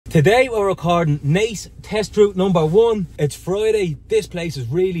Today we're recording Naas Test Route number 1. It's Friday. This place is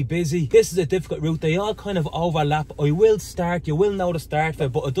really busy. This is a difficult route. They all kind of overlap. You will know the start of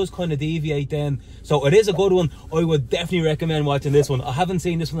it, but it does kind of deviate then. So it is a good one. I would definitely recommend watching this one. I haven't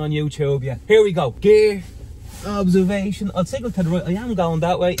seen this one on YouTube yet. Here we go. Gear, observation. I'll signal to the right. I am going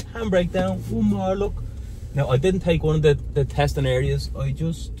that way. Handbrake down. One more look. Now I didn't take one of the testing areas. I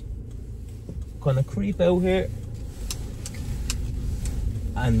just kind of creep out here.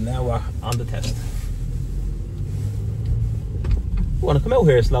 And now we're on the test. We want to come out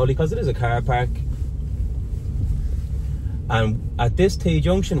here slowly because it is a car park. And at this T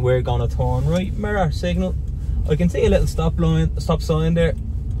junction we're going to turn right, mirror signal. I can see a little stop sign there.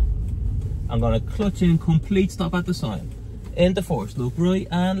 I'm going to clutch in, complete stop at the sign. Into first, look right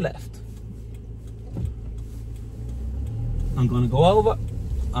and left. I'm going to go over.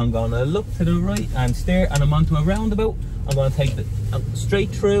 I'm going to look to the right and steer, and I'm onto a roundabout. I'm going to take the straight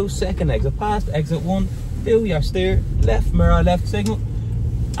through, second exit past, exit 1, do your steer, left mirror, left signal,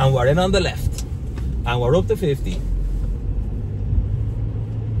 and we're in on the left, and we're up to 50.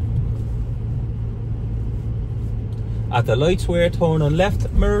 At the lights we're turning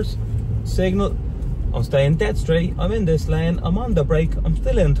left, mirrors, signal, I'm staying dead straight, I'm in this lane, I'm on the brake, I'm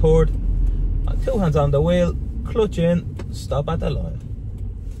still in third, 2 hands on the wheel, clutch in, stop at the line,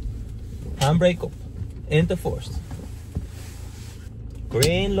 handbrake up, into first.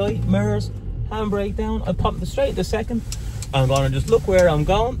 Green light, mirrors, handbrake down. I pop the straight the second. I'm gonna just look where I'm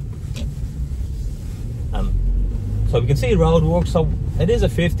going. And so we can see road work, so it is a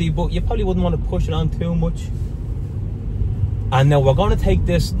 50, but you probably wouldn't want to push it on too much. And now we're gonna take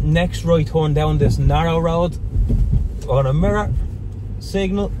this next right turn down this narrow road. We're gonna mirror,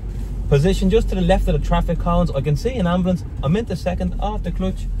 signal, position just to the left of the traffic cones. I can see an ambulance. I'm into second, off the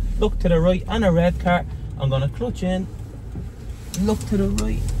clutch, look to the right, and a red car. I'm gonna clutch in, look to the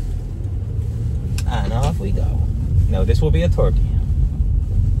right, and off we go. Now this will be a 30.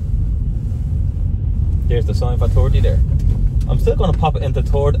 There's the sign for 30 there. I'm still going to pop it into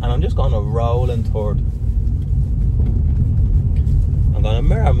third, and I'm just going to roll in third. I'm going to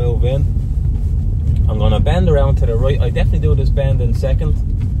mirror move in. I'm going to bend around to the right. I definitely do this bend in second,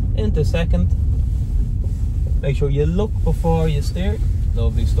 into second. Make sure you look before you steer.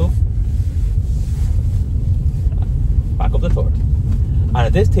 Lovely stuff. Back up the third. And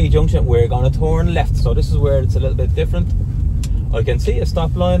at this T junction we're going to turn left, so this is where it's a little bit different. I can see a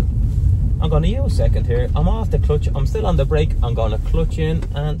stop line. I'm going to use second here. I'm off the clutch, I'm still on the brake. I'm going to clutch in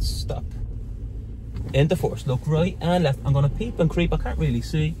and stop. Into first, look right and left. I'm going to peep and creep, I can't really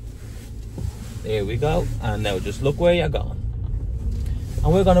see. There we go. And now just look where you're going.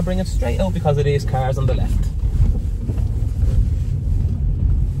 And we're going to bring it straight out because of these cars on the left.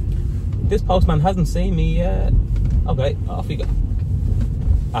 This postman hasn't seen me yet. Okay, off we go.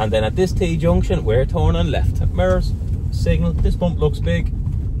 And then at this T junction we're turning left. Mirrors, signal. This bump looks big.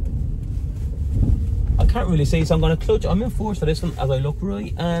 I can't really see, so I'm going to clutch. I'm in force for this one as I look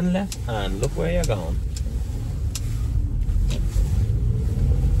right and left, and look where you're going.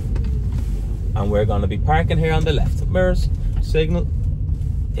 And we're going to be parking here on the left. Mirrors, signal,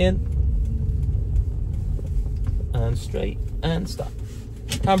 in and straight and stop.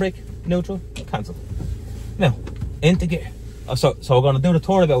 Handbrake, neutral, cancel. Now into gear. So we're going to do the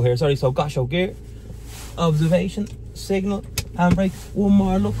turnabout here, sorry. So gosh, gear, observation, signal, handbrake, one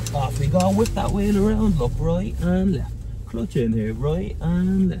more look, off we go. Whip that wheel around, look right and left, clutch in here, right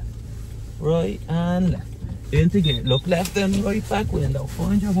and left, right and left, into gear, look left and right back window,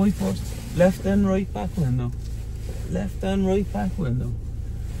 find your right first, left and right back window, left and right back window,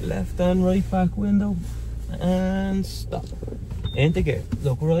 left and right back window, and stop. Into gear,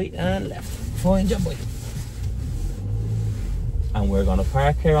 look right and left, find your bike. And we're going to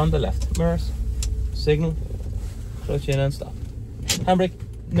park here on the left. Mirrors, signal, clutch in and stop. Handbrake,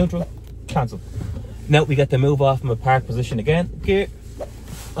 neutral, cancel. Now we get to move off from a park position again. Gear,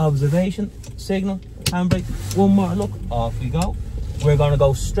 observation, signal, handbrake, one more look, off we go. We're going to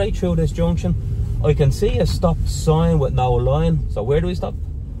go straight through this junction. I can see a stop sign with no line. So where do we stop?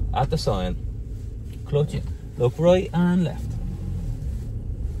 At the sign. Clutch in, look right and left.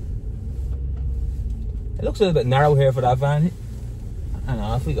 It looks a little bit narrow here for that van. And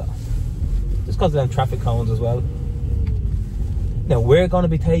off we go. Just because of them traffic cones as well. Now we're going to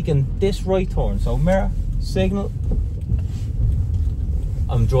be taking this right turn. So mirror, signal.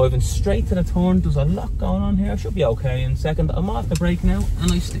 I'm driving straight to the turn. There's a lot going on here. I should be okay in second. I'm off the brake now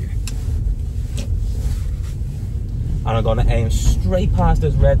and I steer. And I'm going to aim straight past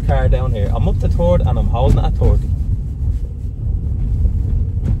this red car down here. I'm up to third and I'm holding it at 30.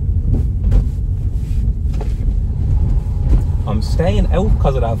 I'm I'm staying out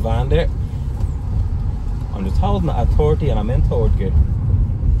because of that van there. I'm just holding it at 30 and I'm in third gear.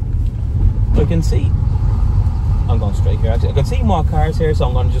 I can see, I'm going straight here actually. I can see more cars here, so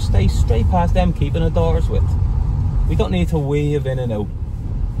I'm going to just stay straight past them, keeping the doors with. We don't need to weave in and out.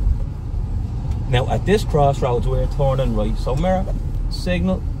 Now at this crossroads we're turning right, so mirror,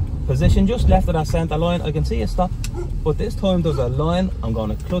 signal, position just left of that centre line. I can see a stop, but this time there's a line. I'm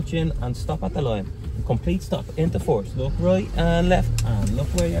going to clutch in and stop at the line. Complete stop into first. Look right and left, and look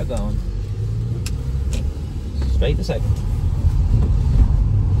where you're going. Straight to second.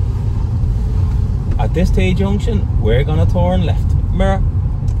 At this T-junction, we're going to turn left. Mirror,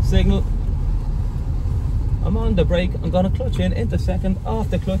 signal. I'm on the brake. I'm going to clutch in into second, off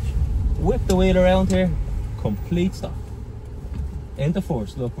the clutch. Whip the wheel around here. Complete stop. Into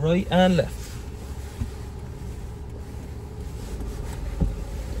first. Look right and left.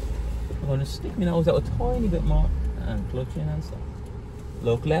 I'm going to stick my nose out a tiny bit more and clutch in and stop.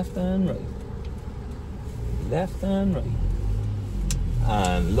 Look left and right. Left and right.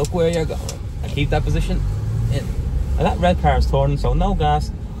 And look where you're going. And keep that position in. And that red car is turning, so no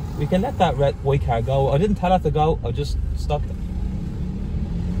gas. We can let that white car go. I didn't tell it to go, I just stopped it.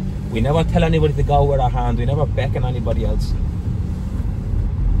 We never tell anybody to go with our hand. We never beckon anybody else.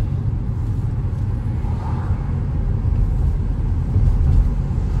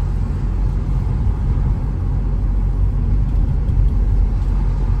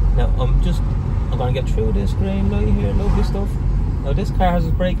 Now I'm going to get through this green light here. Lovely stuff. Now this car has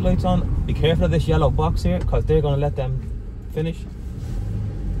its brake lights on. Be careful of this yellow box here, because they're going to let them finish.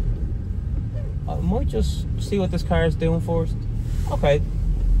 I might just see what this car is doing first. Okay,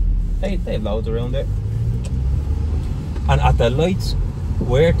 they have loads around there. And at the lights,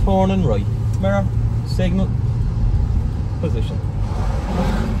 we're turning right. Mirror, signal, position.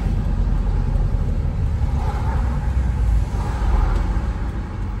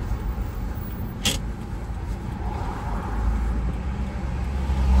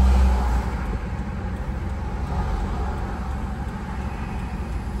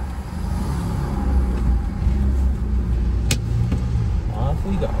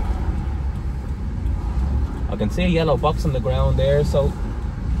 We go. I can see a yellow box on the ground there, so,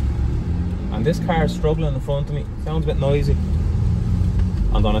 and this car is struggling in front of me. Sounds a bit noisy.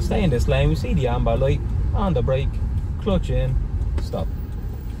 I'm gonna stay in this lane. We see the amber light, on the brake, clutch in, stop,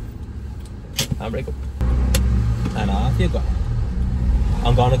 and brake up, and off you go.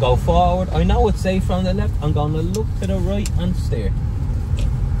 I'm gonna go forward. I know it's safe from the left. I'm gonna look to the right and steer,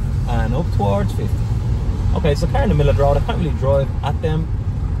 and up towards 50. Okay, it's a car in the middle of the road. I can't really drive at them.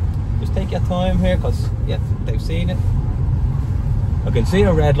 Just take your time here, because yeah, they've seen it. I can see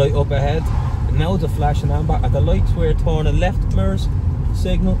a red light up ahead. Now it's a flashing amber. At the lights we're turning left, mirrors,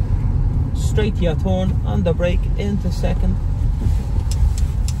 signal, straight to your turn, on the brake, into second.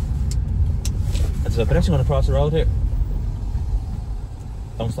 And there's a pedestrian going to cross the road here.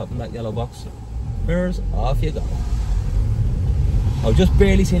 Don't stop in that yellow box. Mirrors, off you go. I've just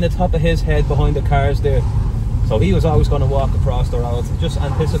barely seen the top of his head behind the cars there. So he was always going to walk across the road. Just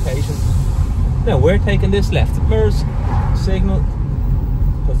anticipation. Now we're taking this left. Mirrors, signal,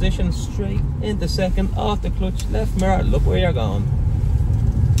 position straight into second, off the clutch, left mirror, look where you're going.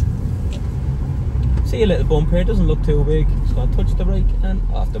 See a little bump here, doesn't look too big. Just going to touch the brake and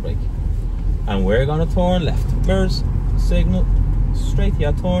off the brake. And we're going to turn left. Mirrors, signal, straight to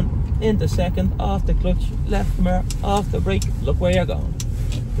your turn, into second, off the clutch, left mirror, off the brake, look where you're going.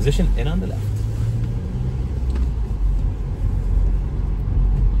 Position in on the left.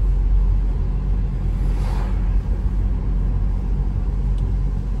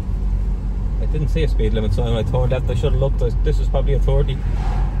 I didn't see a speed limit sign when I turned left. I should have looked. This is probably a 30.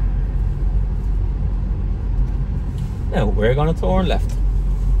 Now we're going to turn left.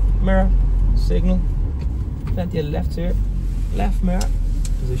 Mirror, signal, plenty of lefts here. Left mirror,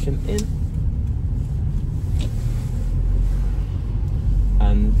 position in.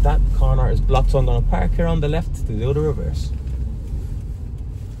 And that corner is blocked, so I'm going to park here on the left to do the reverse.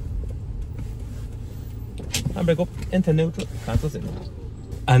 And brake up into neutral, cancel signals.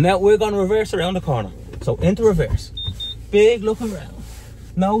 And now we're going to reverse around the corner. So into reverse. Big looking round.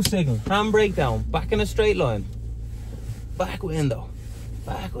 No signal. Handbrake down. Back in a straight line. Back window.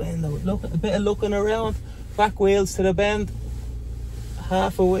 Back window. Look, a bit of looking around. Back wheels to the bend.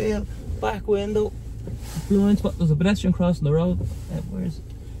 Half a wheel. Back window. Blind spot. There's a pedestrian crossing the road.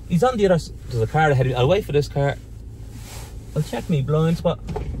 He's on the other side. There's a car ahead of me. I'll wait for this car. I'll check me blind spot.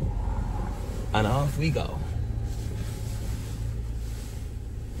 And off we go.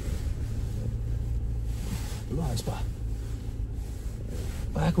 Blind spot.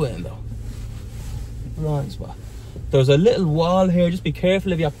 Back window. Blind spot. There's a little wall here, just be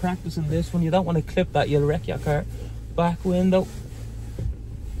careful if you're practicing this one. You don't want to clip that, you'll wreck your car. Back window.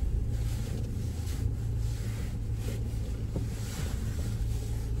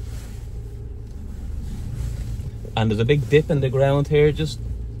 And there's a big dip in the ground here, just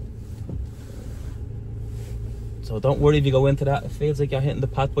so don't worry if you go into that. It feels like you're hitting the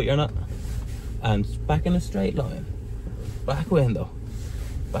path, but you're not. And back in a straight line. Back window,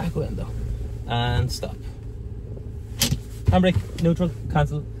 and stop. Handbrake, neutral,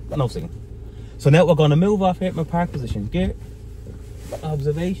 cancel, no signal. So now we're going to move off here at my park position. Gear,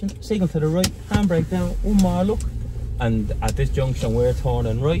 observation, signal to the right, handbrake down, one more look. And at this junction we're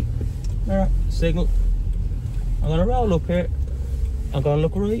turning right. Mirror, signal. I'm going to roll up here. I'm going to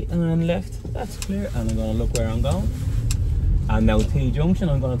look right and then left. That's clear. And I'm going to look where I'm going. And now T junction,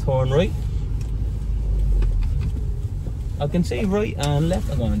 I'm going to turn right. I can see right and left.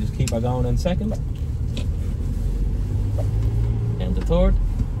 I'm going to just keep on going in second. And the third.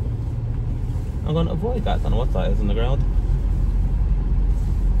 I'm going to avoid that. I don't know what that is on the ground.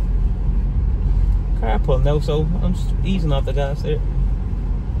 Car pull now, so I'm just easing off the gas there.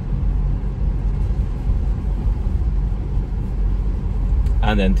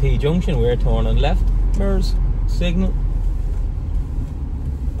 And then T junction, we're turning left. Mirrors, signal.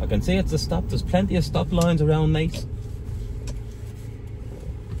 I can see it's a stop. There's plenty of stop lines around Naas.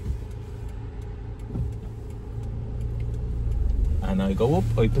 And I go up,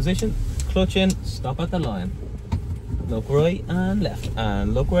 I position, clutch in, stop at the line. Look right and left,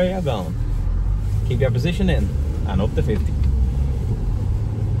 and look where you're going. Keep your position in, and up to 50.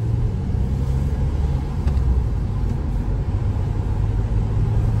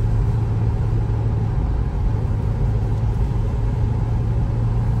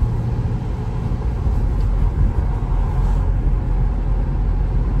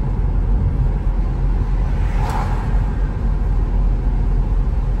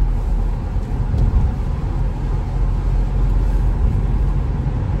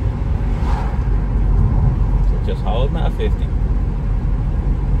 At 50.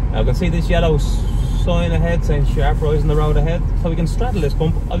 Now I can see this yellow sign ahead saying sharp rise in the road ahead, so we can straddle this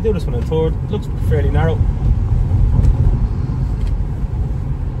bump. I'll do this one in third. It looks fairly narrow.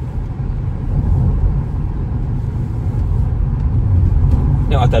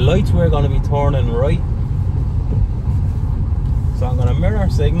 Now at the lights we're going to be turning right, so I'm going to mirror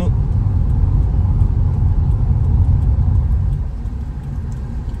signal.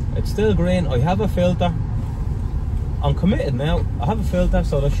 It's still green. I have a filter. I'm committed now. I have a filter,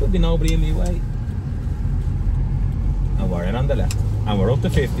 so there should be nobody in my way. And we're in on the left. And we're up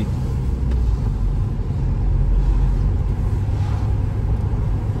to 50.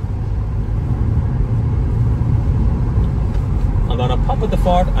 I'm gonna pop at the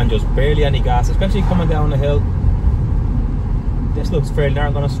fort and just barely any gas, especially coming down the hill. This looks fairly narrow.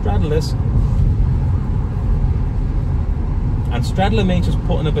 I'm gonna straddle this. And straddling means just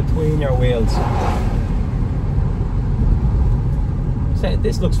putting it between your wheels.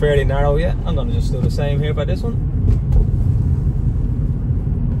 This looks fairly narrow, yeah. I'm going to just do the same here by this one.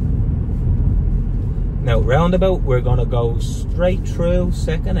 Now, roundabout, we're going to go straight through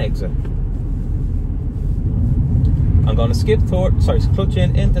second exit. I'm going to skip third, sorry, clutch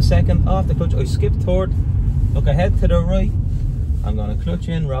in into second, off the clutch. I skip third, look ahead to the right. I'm going to clutch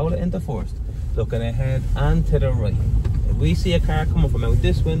in, roll it into first. Looking ahead and to the right. If we see a car coming from out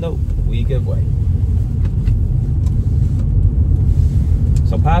this window, we give way.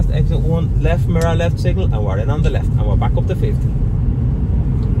 So past exit 1, left mirror, left signal, and we're in on the left, and we're back up to 50.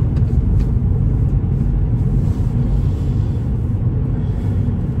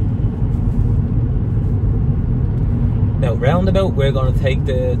 Now roundabout, we're going to take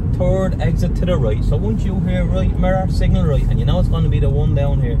the third exit to the right. So once you hear right, mirror, signal right, and you know it's going to be the one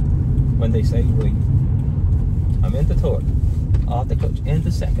down here when they say right. I'm into third, off the clutch, into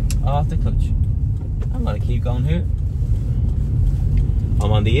second, off the clutch. I'm going to keep going here.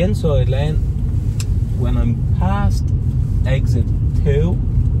 I'm on the inside lane. When I'm past exit 2,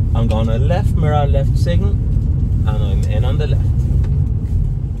 I'm going to left mirror, left signal, and I'm in on the left.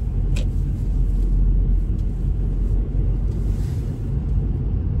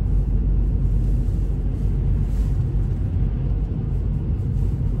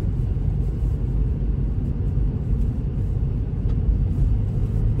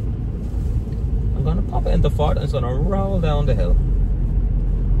 I'm going to pop it into fort and it's going to roll down the hill.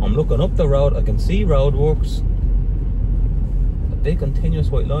 I'm looking up the road, I can see roadworks. A big continuous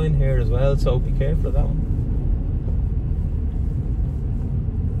white line here as well, so be careful of that one.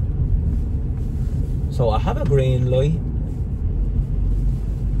 So I have a green light.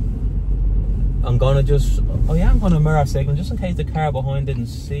 I'm gonna just, oh yeah, I'm gonna mirror signal just in case the car behind didn't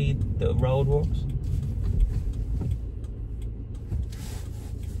see the roadworks.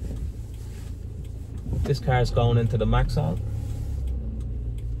 This car is going into the Maxall.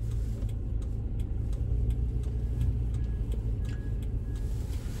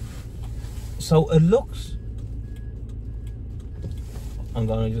 So it looks, I'm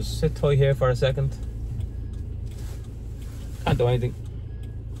gonna just sit tight here for a second. Can't do anything.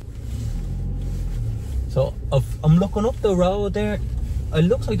 So I'm looking up the road there. It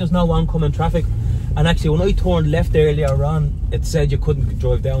looks like there's no oncoming traffic. And actually when I turned left earlier on, it said you couldn't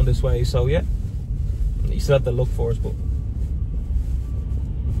drive down this way. So yeah, you still have to look for us, but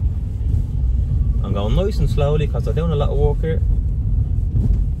I'm going nice and slowly because they're doing a lot of work here.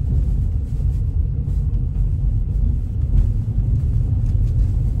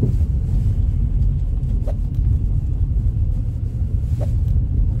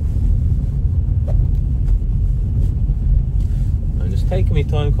 Taking me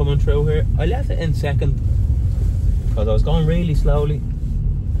time coming through here. I left it in second because I was going really slowly,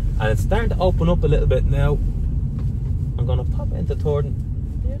 and it's starting to open up a little bit now. I'm gonna pop into turn.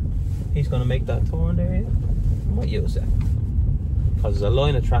 Yeah, he's gonna make that turn there. Yeah, I might use that because there's a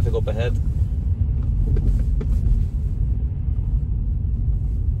line of traffic up ahead.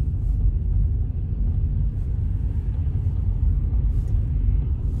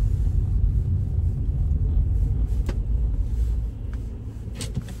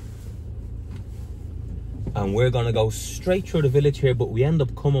 And we're gonna go straight through the village here, but we end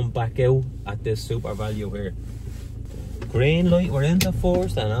up coming back out at this super value here. Green light, we're into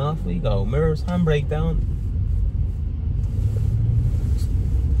first, and off we go. Mirrors, handbrake down.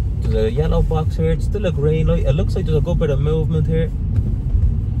 There's a yellow box here, it's still a green light. It looks like there's a good bit of movement here.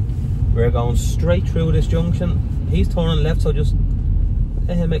 We're going straight through this junction. He's turning left, so just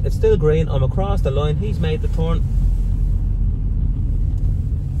let him make, it's still green. I'm across the line, he's made the turn.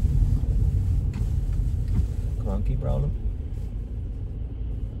 Keep rolling.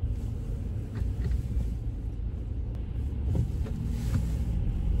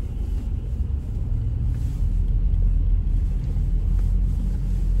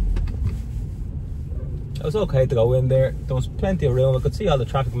 It was okay to go in there. There was plenty of room. I could see all the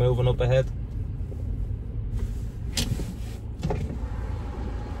traffic moving up ahead.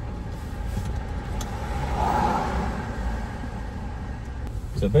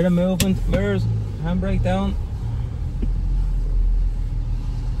 So a bit of movement. Mirrors, handbrake down.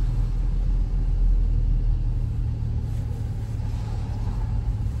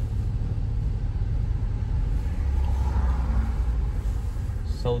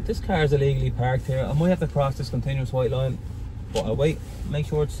 So this car is illegally parked here. I might have to cross this continuous white line, but I'll wait, make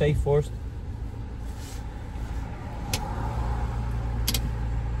sure it's safe first.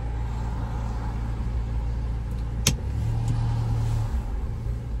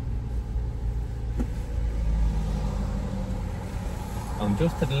 I'm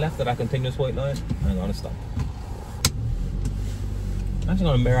just to the left of that continuous white line. I'm gonna stop. I'm actually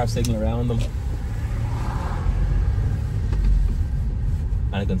gonna mirror signal around them.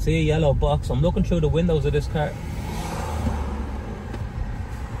 And I can see a yellow box. I'm looking through the windows of this car.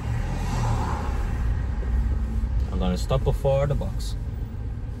 I'm going to stop before the box.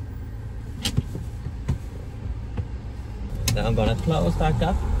 Now I'm going to close that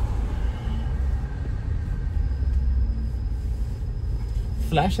gap.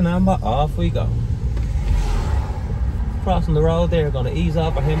 Flashing amber, off we go. Crossing the road there, going to ease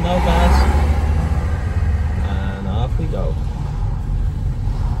off for him, no gas. And off we go.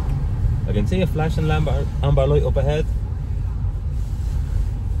 I can see a flashing amber light up ahead.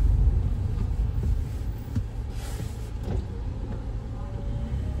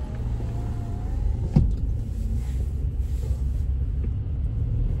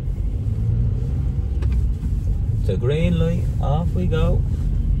 It's a green light, off we go.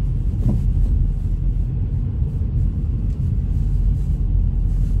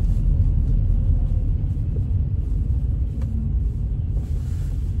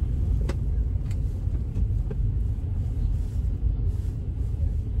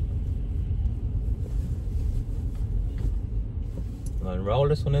 And roll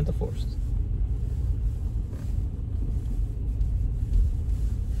this one into first.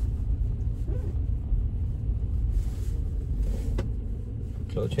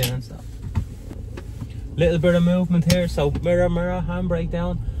 Clutch in and stop. Little bit of movement here, so mirror, handbrake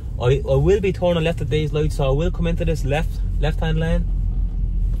down. I will be turning left at these lights, so I will come into this left hand lane.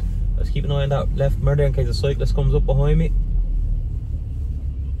 Just keep an eye on that left mirror in case a cyclist comes up behind me.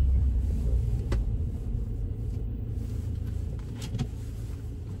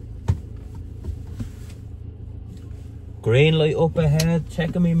 Green light up ahead,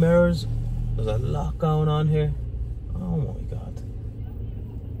 checking me mirrors. There's a lot going on here. Oh my God.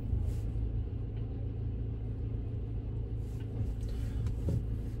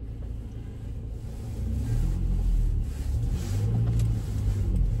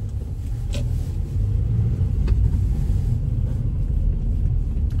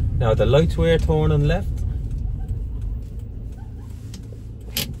 Now the lights were turning left.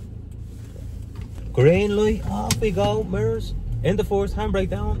 Green light, off we go, mirrors. Into first, handbrake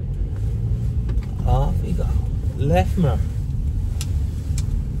down. Off we go. Left mirror.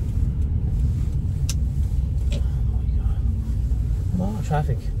 Oh my God. More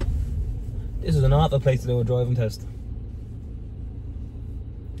traffic. This is an awful place to do a driving test.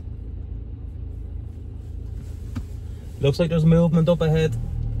 Looks like there's movement up ahead.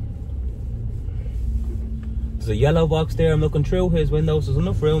 There's a yellow box there. I'm looking through his windows. There's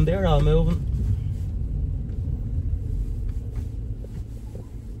enough room there, all moving.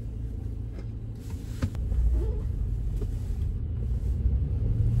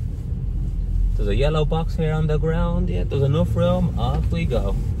 There's a yellow box here on the ground. Yeah, there's enough room. Off we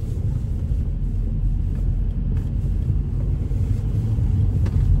go.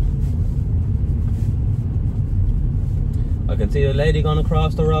 I can see the lady going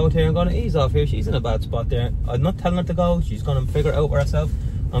across the road here. I'm going to ease off here. She's in a bad spot there. I'm not telling her to go. She's going to figure it out for herself.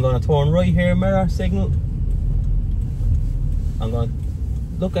 I'm going to turn right here, mirror signal. I'm going to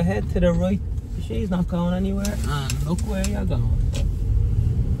look ahead to the right. She's not going anywhere. And look where you're going.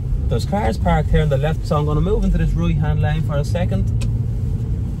 There's cars parked here on the left, so I'm going to move into this right hand lane for a second.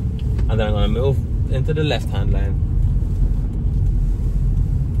 And then I'm going to move into the left hand lane.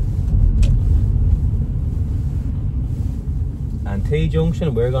 And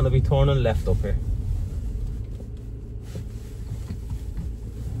T-junction, we're going to be turning left up here.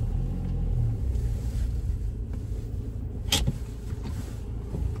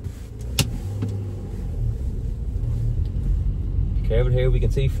 Careful here, we can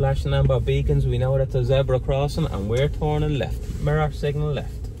see flashing amber beacons. We know that's a zebra crossing and we're turning left. Mirror signal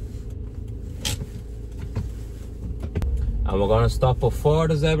left. And we're going to stop before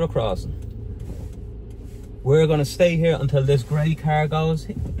the zebra crossing. We're going to stay here until this grey car goes.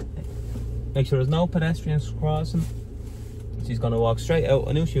 Make sure there's no pedestrians crossing. She's going to walk straight out.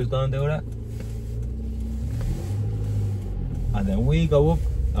 I knew she was going to do that. And then we go up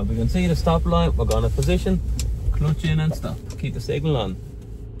and we can see the stop line. We're going to position, clutch in and stop. Keep the signal on.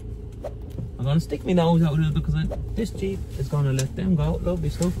 I'm going to stick my nose out a little bit because this Jeep is going to let them go. Lovely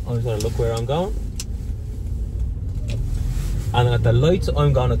stuff. I'm just going to look where I'm going. And at the lights,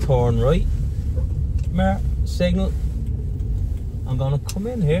 I'm going to turn right. Mirror, signal. I'm going to come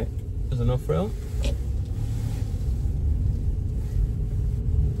in here. There's enough room.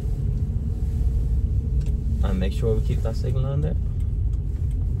 And make sure we keep that signal on there.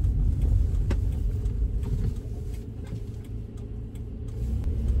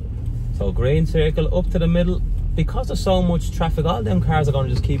 So green circle up to the middle. Because there's so much traffic, all them cars are going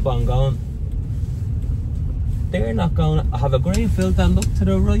to just keep on going. They're not going to have a green filter, look to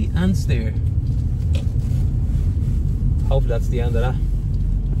the right and steer. Hopefully that's the end of that.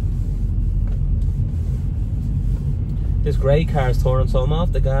 This grey car is turning, so I'm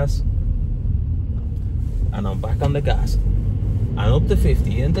off the gas. And I'm back on the gas. And up to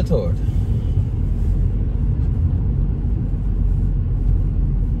 50 into third.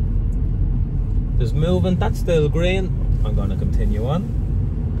 There's movement, that's still green. I'm going to continue on.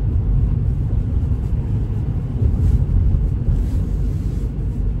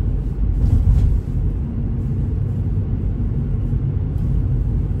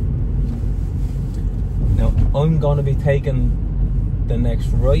 I'm going to be taking the next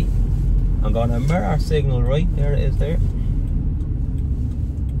right. I'm going to mirror signal right. There it is there.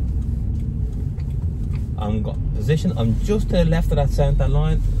 I'm got position. I'm just to the left of that centre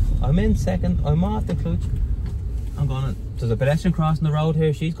line. I'm in second. I'm off the clutch. I'm going to... There's a pedestrian crossing the road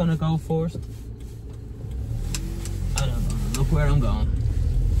here. She's going to go first. And I'm going to look where I'm going.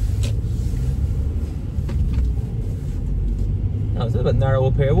 Now it's a little bit narrow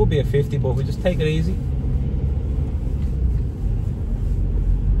up here. It would be a 50, but we just take it easy.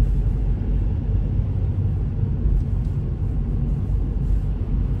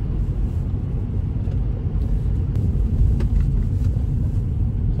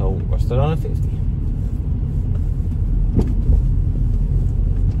 On a 50.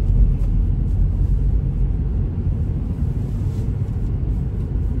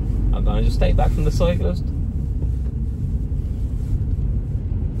 I'm going to just stay back from the cyclist.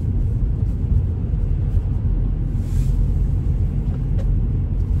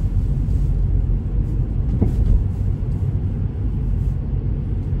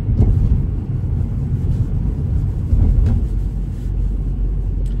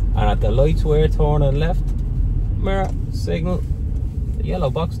 the lights were turning left, mirror, signal, the yellow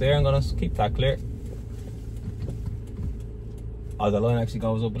box there. I'm gonna keep that clear. Oh, the line actually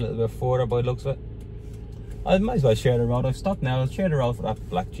goes up a little bit further by the looks of it. I might as well share the road. I've stopped now. I'll share the road for that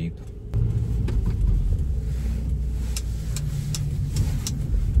black Jeep.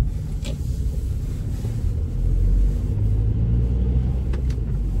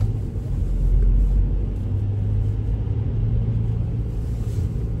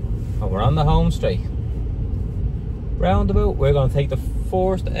 And we're on the home straight. Roundabout, we're going to take the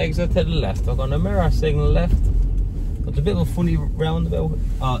first exit to the left. I'm going to mirror signal left. It's a bit of a funny roundabout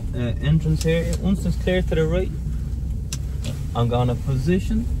entrance here. Once it's clear to the right, I'm going to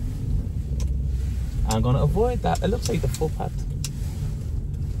position. I'm going to avoid that. It looks like the footpath.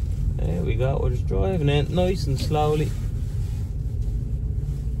 There we go. We're just driving in nice and slowly.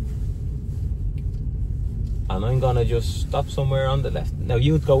 And I'm going to just stop somewhere on the left. Now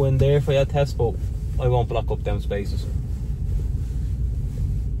you'd go in there for your test, but I won't block up them spaces.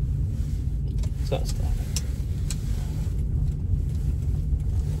 So that's that.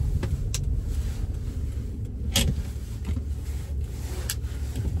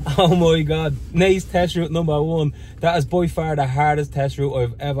 Oh my god, Naas test route number 1. That is by far the hardest test route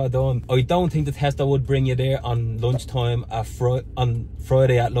I've ever done. I don't think the tester would bring you there on lunchtime on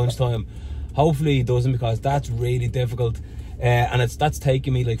Friday at lunchtime. Hopefully he doesn't, because that's really difficult. And that's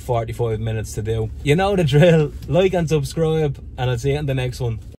taking me like 45 minutes to do. You know the drill. Like and subscribe, and I'll see you in the next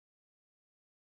one.